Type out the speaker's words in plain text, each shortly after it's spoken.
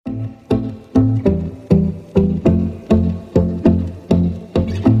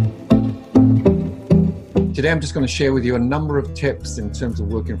Today I'm just going to share with you a number of tips in terms of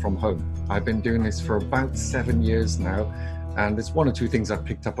working from home. I've been doing this for about 7 years now, and there's one or two things I've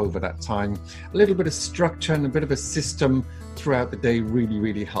picked up over that time. A little bit of structure and a bit of a system throughout the day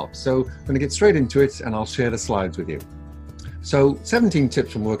really helps. So I'm going to get straight into it and I'll share the slides with you. So 17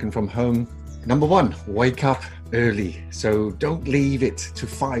 tips from working from home. Number one, wake up early. So don't leave it to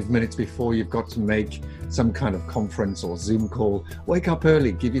 5 minutes before you've got to make some kind of conference or Zoom call. Wake up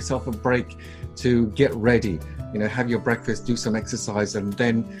early, give yourself a break to get ready, have your breakfast, do some exercise, and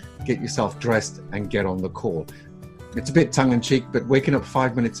then get yourself dressed and get on the call. It's a bit tongue-in-cheek, but waking up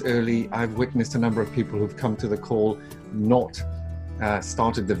 5 minutes early, I've witnessed a number of people who've come to the call, not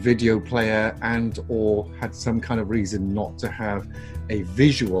started the video player and or had some kind of reason not to have a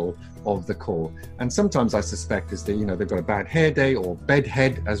visual of the call. And sometimes I suspect is that, they've got a bad hair day or bed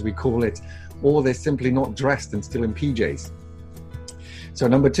head, as we call it, or they're simply not dressed and still in PJs. So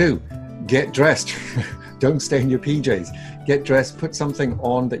number two, get dressed. Don't stay in your PJs. Get dressed, put something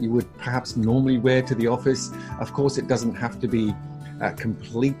on that you would perhaps normally wear to the office. Of course, it doesn't have to be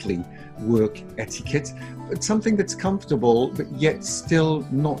completely work etiquette, but something that's comfortable, but yet still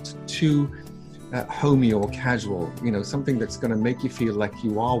not too homey or casual, something that's going to make you feel like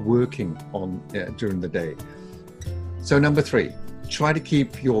you are working on during the day. So number three, try to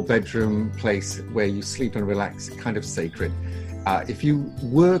keep your bedroom place where you sleep and relax kind of sacred. If you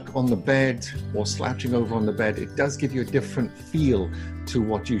work on the bed or slouching over on the bed, it does give you a different feel to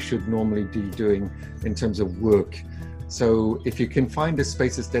what you should normally be doing in terms of work. So if you can find a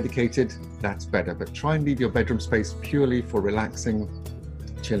space that's dedicated, that's better, but try and leave your bedroom space purely for relaxing,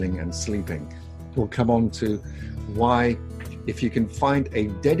 chilling and sleeping. We'll come on to why, if you can find a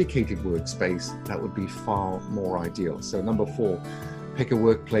dedicated workspace, that would be far more ideal. So number four, pick a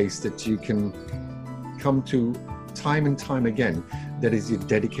workplace that you can come to time and time again that is your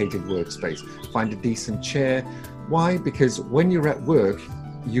dedicated workspace. Find a decent chair. Why? Because when you're at work,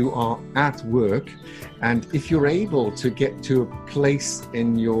 you are at work, and if you're able to get to a place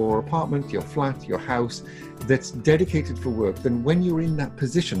in your apartment, your flat, your house that's dedicated for work, then when you're in that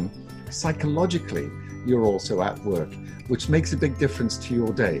position, psychologically you're also at work, which makes a big difference to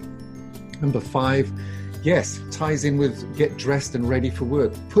your day. Number five, yes, ties in with get dressed and ready for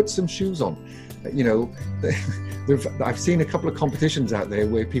work. Put some shoes on. I've seen a couple of competitions out there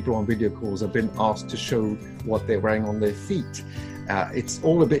where people on video calls have been asked to show what they're wearing on their feet. It's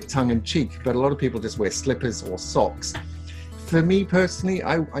all a bit tongue-in-cheek, but a lot of people just wear slippers or socks. For me personally,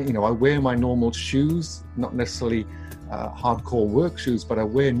 I wear my normal shoes, not necessarily hardcore work shoes, but I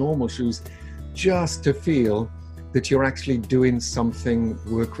wear normal shoes just to feel that you're actually doing something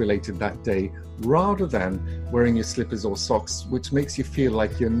work-related that day, rather than wearing your slippers or socks, which makes you feel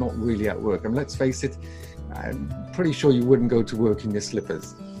like you're not really at work. And let's face it, I'm pretty sure you wouldn't go to work in your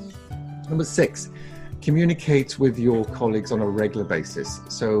slippers. Number six, communicate with your colleagues on a regular basis.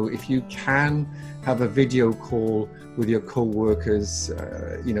 So if you can have a video call with your co-workers,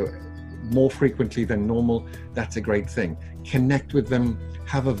 more frequently than normal, that's a great thing. Connect with them,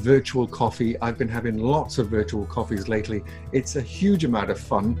 have a virtual coffee. I've been having lots of virtual coffees lately. It's a huge amount of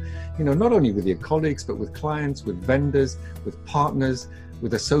fun, not only with your colleagues, but with clients, with vendors, with partners,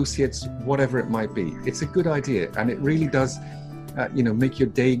 with associates, whatever it might be. It's a good idea, and it really does make your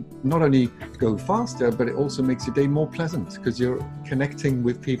day not only go faster, but it also makes your day more pleasant because you're connecting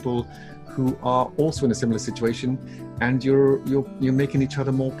with people who are also in a similar situation, and you're making each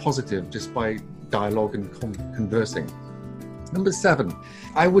other more positive just by dialogue and conversing. Number seven,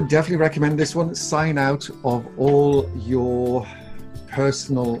 I would definitely recommend this one. Sign out of all your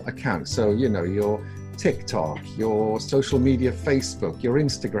personal accounts. So, your TikTok, your social media, Facebook, your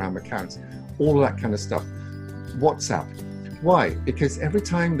Instagram accounts, all of that kind of stuff. WhatsApp. Why? Because every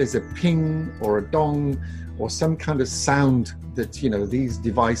time there's a ping or a dong or some kind of sound that, these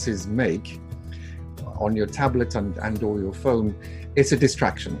devices make on your tablet and or your phone, it's a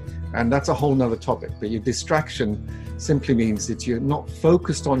distraction. And that's a whole nother topic. But your distraction simply means that you're not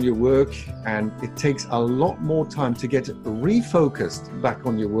focused on your work, and it takes a lot more time to get refocused back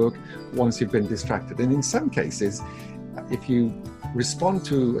on your work once you've been distracted. And in some cases, if you respond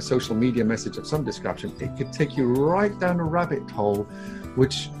to a social media message of some description, it could take you right down a rabbit hole,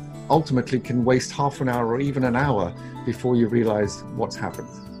 which ultimately can waste half an hour or even an hour before you realize what's happened.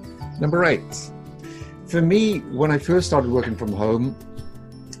 Number eight, for me, when I first started working from home,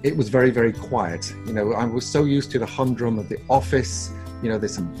 it was very, very quiet. I was so used to the humdrum of the office.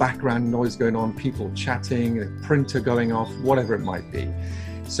 There's some background noise going on, people chatting, a printer going off, whatever it might be.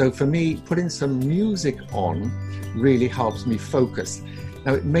 So for me, putting some music on really helps me focus.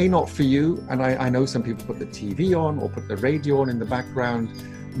 Now, it may not for you, and I know some people put the TV on or put the radio on in the background.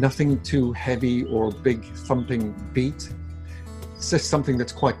 nothing too heavy or a big thumping beat. It's just something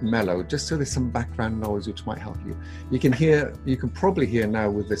that's quite mellow, just so there's some background noise which might help you. You can probably hear now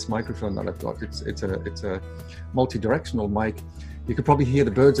with this microphone that I've got. It's a multi-directional mic. You could probably hear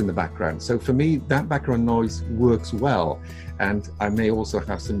the birds in the background. So for me, that background noise works well, and I may also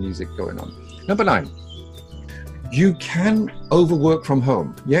have some music going on. Number 9, you can overwork from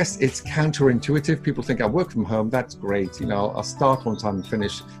home. Yes, it's counterintuitive. People think I work from home, that's great. I'll start on time and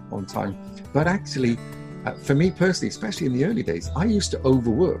finish on time. But actually, for me personally, especially in the early days, I used to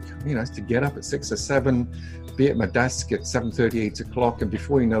overwork. I used to get up at 6 or 7, be at my desk at 7:30, 8 o'clock, and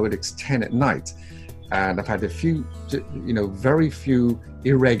before you know it, it's 10 at night. And I've had a few, very few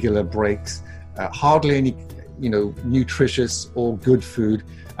irregular breaks, hardly any, nutritious or good food.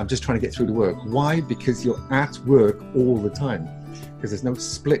 I'm just trying to get through to work. Why? Because you're at work all the time, because there's no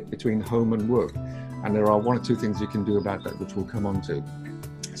split between home and work. And there are 1 or 2 things you can do about that, which we'll come on to.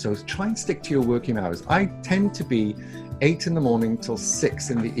 So try and stick to your working hours. I tend to be 8 in the morning till 6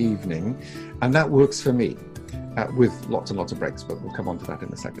 in the evening, and that works for me, with lots and lots of breaks, but we'll come on to that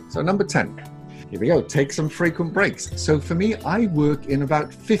in a second. So number 10. Here we go, take some frequent breaks. So for me, I work in about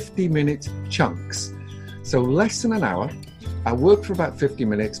 50-minute chunks. So less than an hour. I work for about 50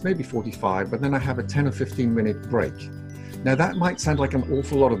 minutes, maybe 45, but then I have a 10 or 15-minute break. Now that might sound like an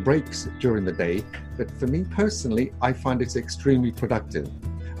awful lot of breaks during the day, but for me personally, I find it's extremely productive.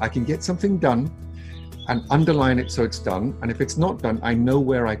 I can get something done and underline it so it's done. And if it's not done, I know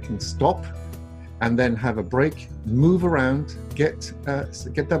where I can stop and then have a break, move around, get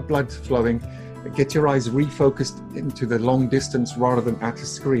that blood flowing, get your eyes refocused into the long distance rather than at a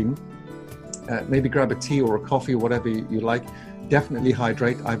screen. Maybe grab a tea or a coffee or whatever you like. Definitely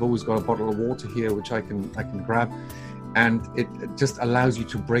hydrate. I've always got a bottle of water here which I can grab, and it just allows you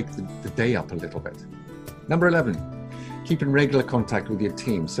to break the day up a little bit. Number 11, keep in regular contact with your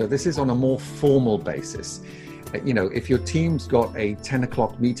team. So this is on a more formal basis. If your team's got a 10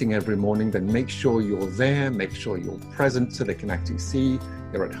 o'clock meeting every morning, then make sure you're there, make sure you're present so they can actually see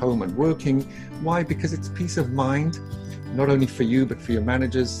you're at home and working. Why? Because it's peace of mind, not only for you, but for your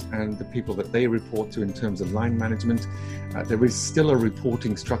managers and the people that they report to in terms of line management. There is still a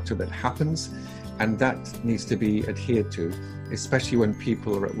reporting structure that happens, and that needs to be adhered to, especially when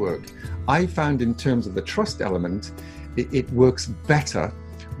people are at work. I found in terms of the trust element, it works better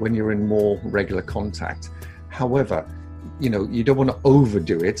when you're in more regular contact. However, you don't want to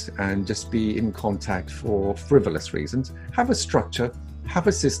overdo it and just be in contact for frivolous reasons. Have a structure, have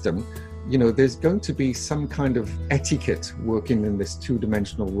a system. There's going to be some kind of etiquette working in this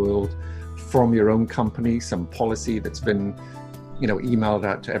two-dimensional world from your own company, some policy that's been, emailed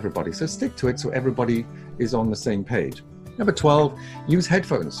out to everybody. So stick to it so everybody is on the same page. Number 12, use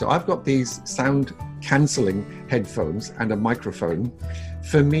headphones. So I've got these sound cancelling headphones and a microphone.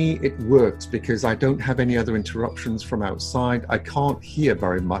 For me, it works because I don't have any other interruptions from outside. I can't hear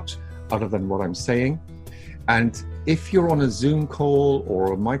very much other than what I'm saying. And if you're on a Zoom call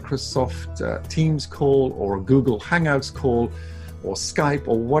or a Microsoft Teams call or a Google Hangouts call or Skype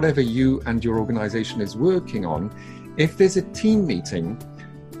or whatever you and your organization is working on, if there's a team meeting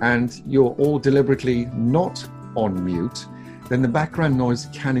and you're all deliberately not on mute, then the background noise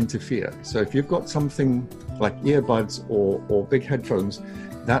can interfere. So if you've got something like earbuds or big headphones,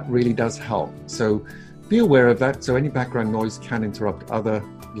 that really does help. So be aware of that. So any background noise can interrupt other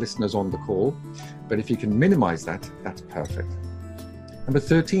listeners on the call. But if you can minimize that, that's perfect. Number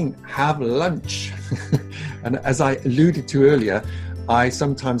 13, have lunch. And as I alluded to earlier, I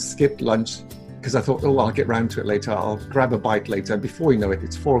sometimes skip lunch because I thought, I'll get round to it later. I'll grab a bite later. And before you know it,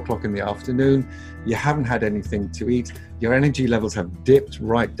 it's 4 o'clock in the afternoon. You haven't had anything to eat. Your energy levels have dipped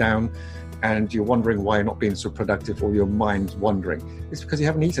right down, and you're wondering why you're not being so productive, or your mind's wandering. It's because you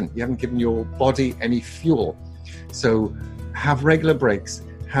haven't eaten. You haven't given your body any fuel. So have regular breaks.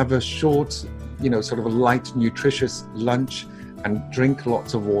 Have a short, sort of a light, nutritious lunch, and drink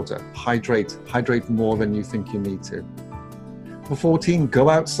lots of water. Hydrate more than you think you need to. Number 14, go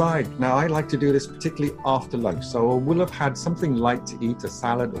outside. Now, I like to do this particularly after lunch. So I will have had something light to eat, a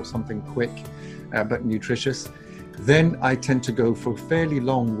salad or something quick, but nutritious. Then I tend to go for a fairly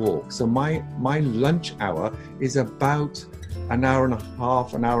long walk. So my lunch hour is about an hour and a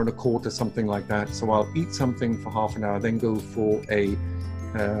half, an hour and a quarter, something like that. So I'll eat something for half an hour, then go for a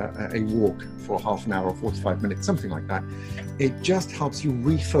walk for half an hour or 45 minutes, something like that. It just helps you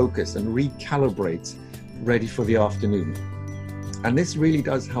refocus and recalibrate, ready for the afternoon. And this really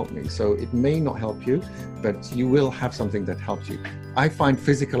does help me. So it may not help you, but you will have something that helps you. I find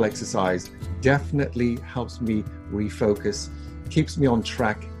physical exercise definitely helps me refocus keeps me on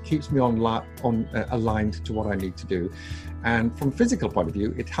track, keeps me aligned to what I need to do. And from a physical point of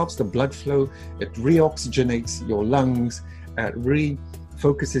view, it helps the blood flow, it reoxygenates your lungs, it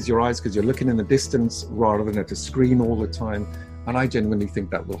refocuses your eyes because you're looking in the distance rather than at a screen all the time. And I genuinely think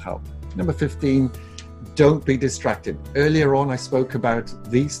that will help. Number 15, don't be distracted. Earlier on, I spoke about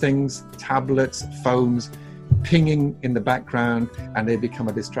these things, tablets, phones, pinging in the background, and they become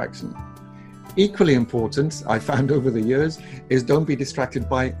a distraction. Equally important, I found over the years, is don't be distracted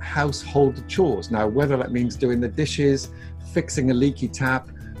by household chores. Now, whether that means doing the dishes, fixing a leaky tap,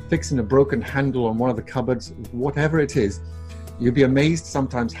 fixing a broken handle on one of the cupboards, whatever it is, you'll be amazed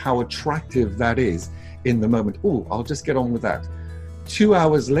sometimes how attractive that is in the moment. Oh, I'll just get on with that. 2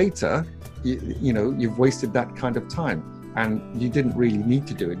 hours later, you know, you've wasted that kind of time and you didn't really need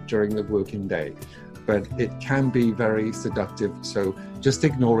to do it during the working day. But it can be very seductive. So just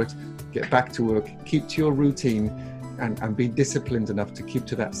ignore it, get back to work, keep to your routine, and be disciplined enough to keep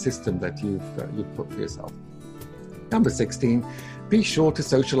to that system that you've put for yourself. Number 16, be sure to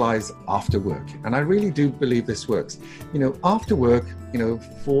socialize after work. And I really do believe this works. You know, after work,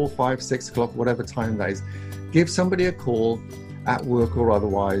 4, 5, 6 o'clock, whatever time that is, give somebody a call at work or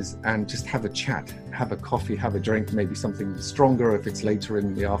otherwise and just have a chat, have a coffee, have a drink, maybe something stronger if it's later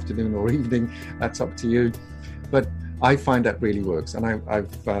in the afternoon or evening, that's up to you. But I find that really works. And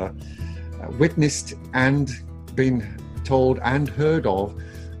I've witnessed and been told and heard of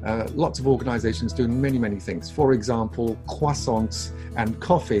lots of organizations doing many things. For example, croissants and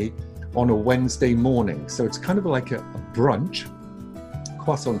coffee on a Wednesday morning. So it's kind of like a brunch,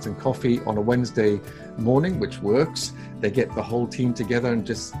 croissants and coffee on a Wednesday morning, which works. They get the whole team together and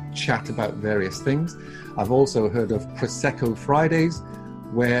just chat about various things. I've also heard of Prosecco Fridays,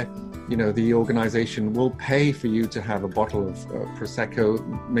 where the organization will pay for you to have a bottle of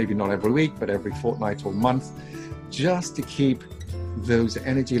Prosecco, maybe not every week, but every fortnight or month, just to keep those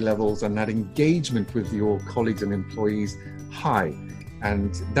energy levels and that engagement with your colleagues and employees high.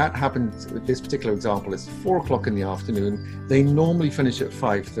 And that happened with this particular example. It's 4 o'clock in the afternoon. They normally finish at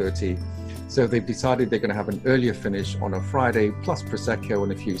 5:30. So they've decided they're going to have an earlier finish on a Friday, plus Prosecco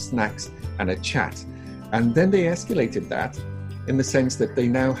and a few snacks and a chat. And then they escalated that in the sense that they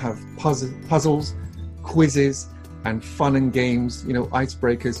now have puzzles, quizzes, and fun and games,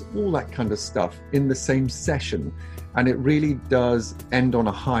 icebreakers, all that kind of stuff in the same session. And it really does end on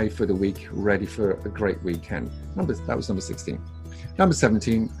a high for the week, ready for a great weekend. That was number 16. Number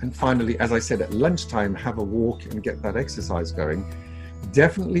 17, and finally, as I said, at lunchtime, have a walk and get that exercise going.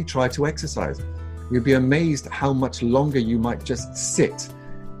 Definitely try to exercise. You'll be amazed how much longer you might just sit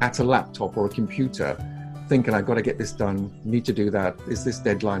at a laptop or a computer thinking, I've got to get this done, need to do that, is this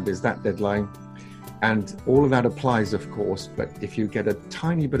deadline, is that deadline? And all of that applies, of course, but if you get a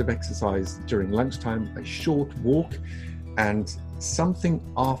tiny bit of exercise during lunchtime, a short walk, and something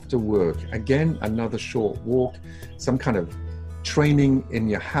after work, again, another short walk, some kind of training in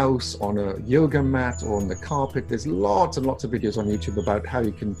your house on a yoga mat or on the carpet. There's lots and lots of videos on YouTube about how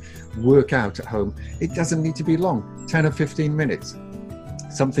you can work out at home. It doesn't need to be long, 10 or 15 minutes,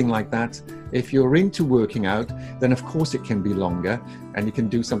 something like that. If you're into working out, then of course it can be longer and you can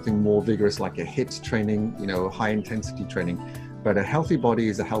do something more vigorous like a HIIT training, high intensity training. But a healthy body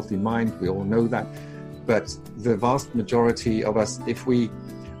is a healthy mind. We all know that. But the vast majority of us, if we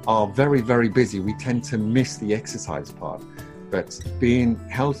are very, very busy, we tend to miss the exercise part. But being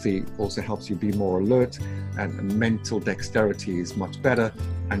healthy also helps you be more alert, and mental dexterity is much better,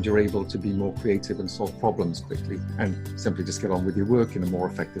 and you're able to be more creative and solve problems quickly and simply just get on with your work in a more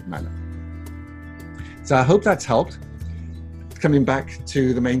effective manner. So I hope that's helped. Coming back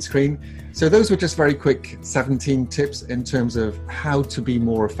to the main screen. So those were just very quick 17 tips in terms of how to be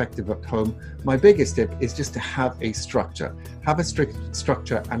more effective at home. My biggest tip is just to have a structure. Have a strict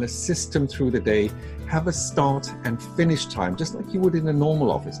structure and a system through the day. Have a start and finish time, just like you would in a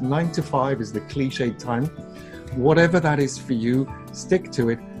normal office. 9 to 5 is the cliched time. Whatever that is for you, stick to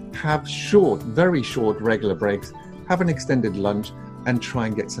it. Have short, very short regular breaks. Have an extended lunch and try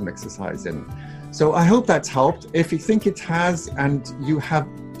and get some exercise in. So I hope that's helped. If you think it has and you have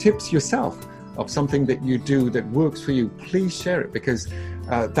tips yourself of something that you do that works for you, please share it, because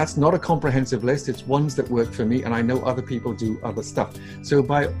that's not a comprehensive list. It's ones that work for me, and I know other people do other stuff. So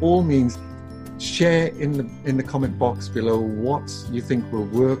by all means, share in the comment box below what you think will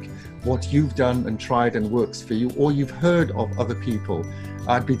work, what you've done and tried and works for you, or you've heard of other people.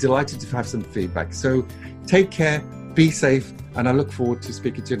 I'd be delighted to have some feedback. So take care, be safe, and I look forward to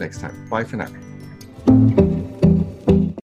speaking to you next time. Bye for now.